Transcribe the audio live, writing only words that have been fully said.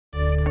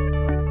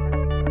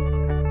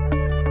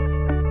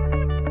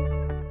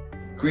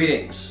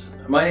Greetings.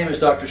 My name is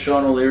Dr.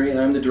 Sean O'Leary and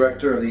I'm the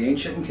Director of the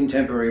Ancient and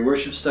Contemporary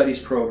Worship Studies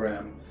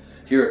program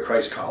here at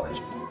Christ College.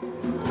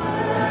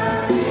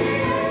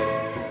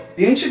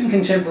 The Ancient and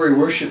Contemporary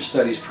Worship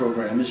Studies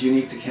program is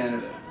unique to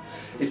Canada.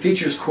 It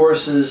features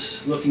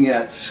courses looking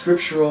at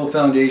scriptural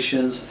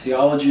foundations,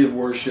 theology of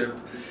worship,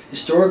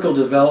 historical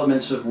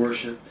developments of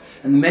worship,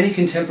 and the many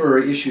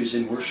contemporary issues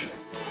in worship.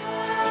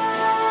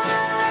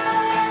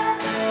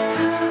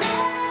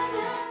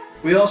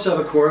 We also have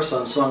a course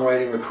on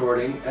songwriting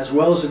recording, as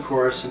well as a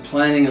course in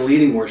planning and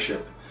leading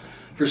worship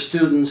for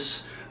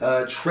students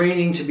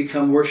training to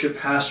become worship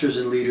pastors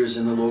and leaders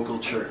in the local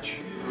church.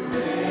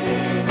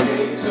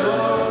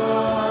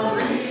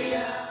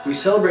 We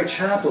celebrate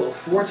chapel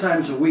 4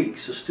 times a week,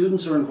 so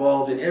students are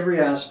involved in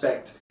every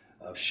aspect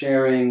of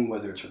sharing,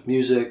 whether it's with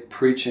music,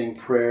 preaching,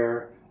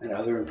 prayer, and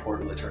other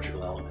important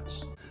liturgical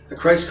elements. At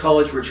Christ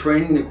College, we're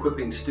training and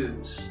equipping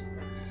students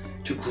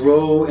to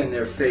grow in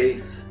their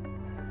faith,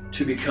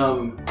 to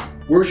become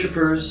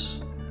worshipers,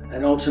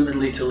 and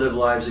ultimately to live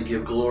lives that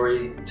give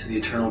glory to the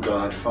eternal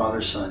God, Father,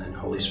 Son, and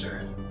Holy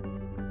Spirit.